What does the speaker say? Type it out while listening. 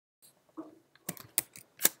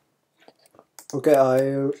Okay,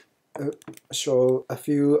 I show a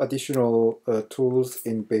few additional tools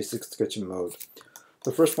in basic sketching mode.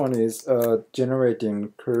 The first one is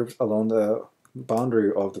generating curves along the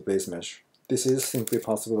boundary of the base mesh. This is simply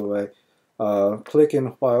possible by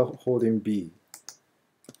clicking while holding B.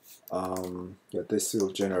 Yeah, this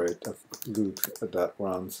will generate a loop that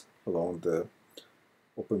runs along the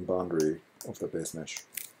open boundary of the base mesh.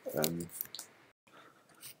 And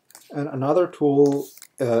another tool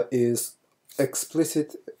is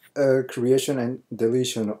explicit creation and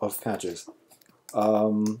deletion of patches.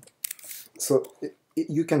 So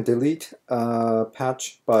you can delete a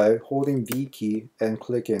patch by holding V key and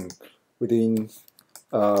clicking within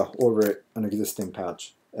over an existing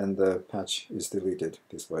patch, and the patch is deleted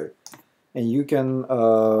this way. And you can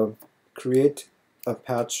create a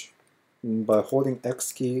patch by holding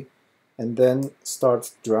X key and then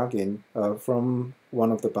start dragging from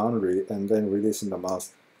one of the boundary and then releasing the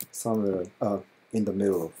mouse somewhere in the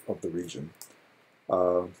middle of the region.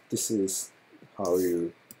 This is how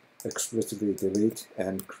you explicitly delete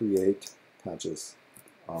and create patches.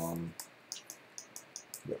 Yeah.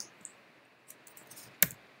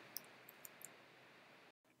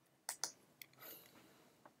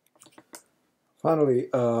 Finally,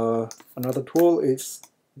 another tool is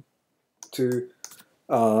to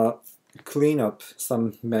clean up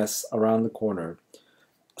some mess around the corner.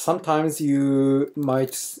 Sometimes you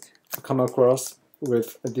might come across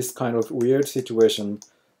with this kind of weird situation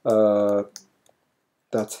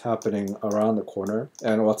that's happening around the corner,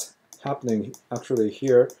 and what's happening actually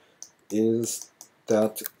here is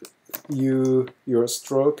that your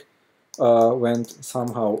stroke went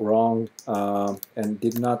somehow wrong and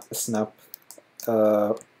did not snap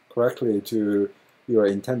correctly to your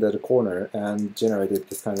intended corner and generated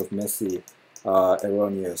this kind of messy,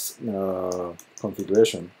 erroneous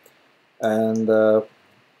configuration. And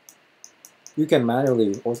you can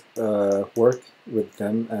manually work with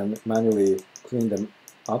them and manually clean them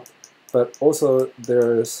up, but also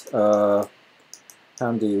there's a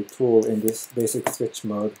handy tool in this basic sketch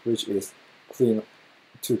mode which is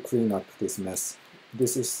to clean up this mess.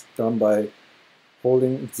 This is done by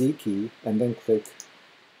holding Z key and then click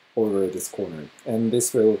over this corner, and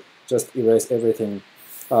this will just erase everything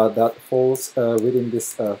that falls within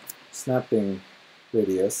this snapping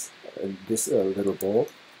radius, this little ball,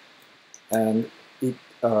 and it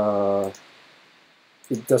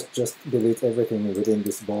does just delete everything within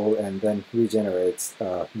this ball and then regenerates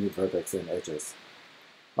new vertex and edges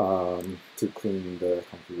to clean the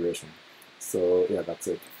configuration. So yeah, that's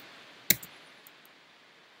it.